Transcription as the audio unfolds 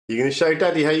You going to show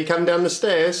Daddy how you come down the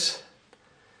stairs?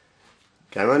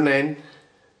 Come on then.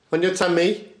 On your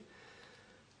tummy.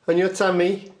 On your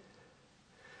tummy.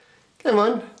 Come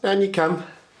on, down you come.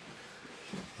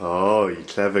 Oh, you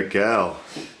clever girl.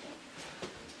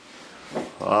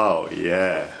 Oh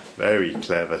yeah, very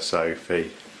clever, Sophie.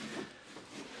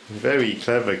 Very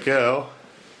clever girl.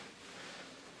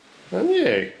 Aren't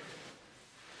you?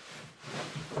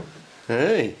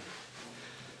 Hey.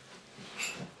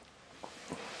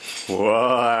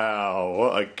 Wow,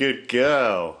 what a good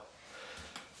girl.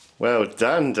 Well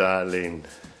done, darling.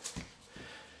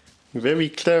 Very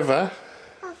clever.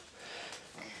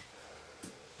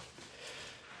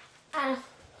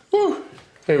 Woo,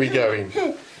 where are we going?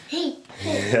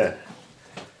 Yeah.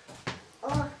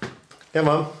 Come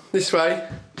on, this way.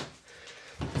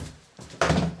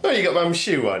 Oh, you got mum's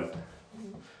shoe on.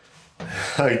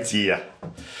 Oh dear.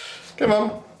 Come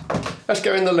on, let's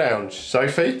go in the lounge.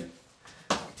 Sophie?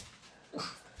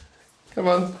 Come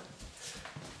on.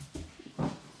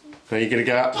 Are you going to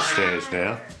go up the stairs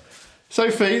now?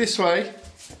 Sophie, this way.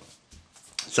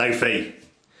 Sophie.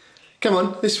 Come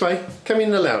on, this way. Come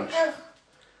in the lounge.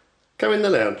 Come in the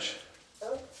lounge.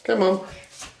 Come on.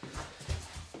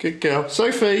 Good girl.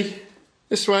 Sophie,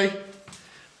 this way.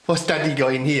 What's Daddy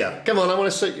got in here? Come on, I want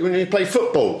to see you when you play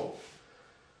football.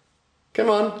 Come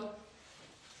on.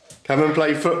 Come and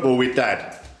play football with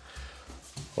Dad.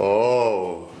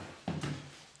 Oh.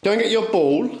 Go and get your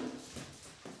ball.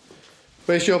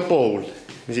 Where's your ball?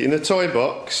 Is it in the toy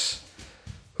box?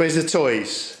 Where's the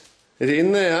toys? Is it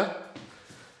in there?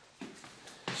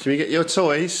 Should we get your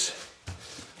toys?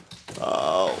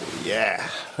 Oh yeah,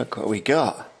 look what we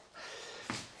got.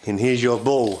 And here's your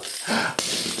ball.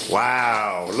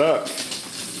 Wow, look.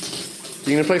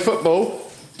 You gonna play football?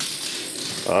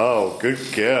 Oh, good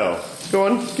girl. Go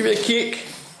on, give it a kick.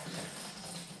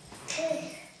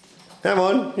 Come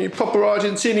on, you proper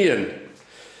Argentinian.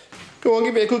 Go on,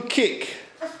 give it a good kick.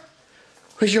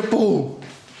 Where's your ball?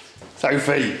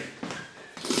 Sophie.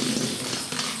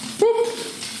 Whoop.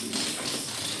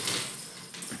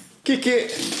 Kick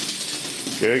it.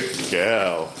 Good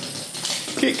girl.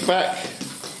 Kick back.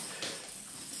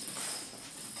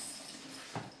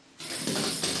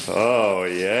 Oh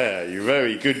yeah, you're a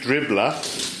very good dribbler.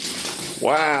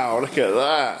 Wow, look at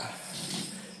that.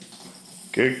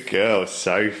 Good girl,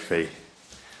 Sophie.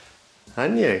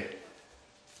 Aren't you?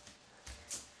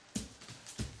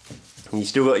 You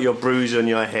still got your bruise on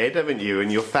your head, haven't you? And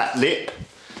your fat lip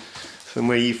from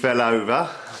where you fell over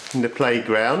in the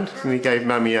playground and you gave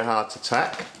Mummy a heart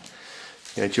attack.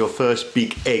 You had your first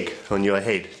big egg on your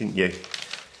head, didn't you?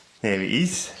 There it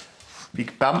is.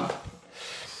 Big bump.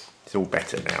 It's all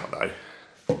better now though.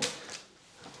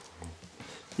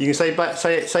 You can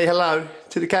say hello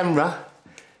to the camera.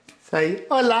 Say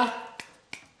hola.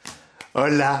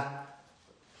 Hola.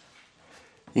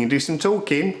 You can do some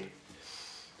talking.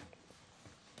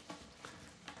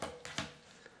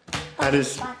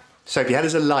 Sophie, how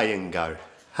does a lion go?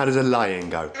 How does a lion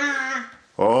go?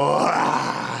 Oh,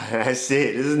 that's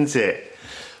it, isn't it?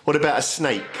 What about a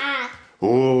snake?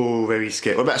 Oh, very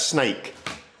scared. What about a snake?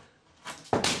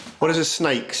 What does a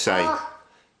snake say?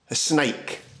 A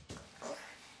snake.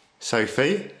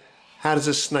 Sophie, how does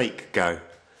a snake go?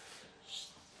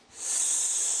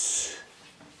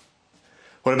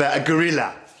 What about a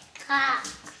gorilla?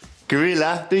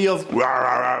 Gorilla, do your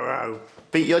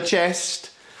beat your chest.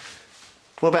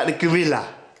 What about the gorilla?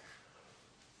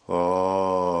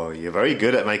 Oh, you're very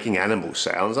good at making animal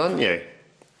sounds, aren't you?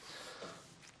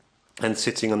 And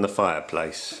sitting on the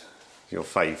fireplace, your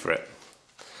favourite.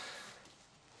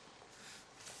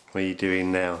 What are you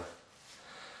doing now?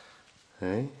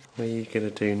 Hey? What are you going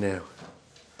to do now?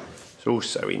 It's all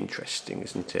so interesting,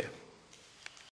 isn't it?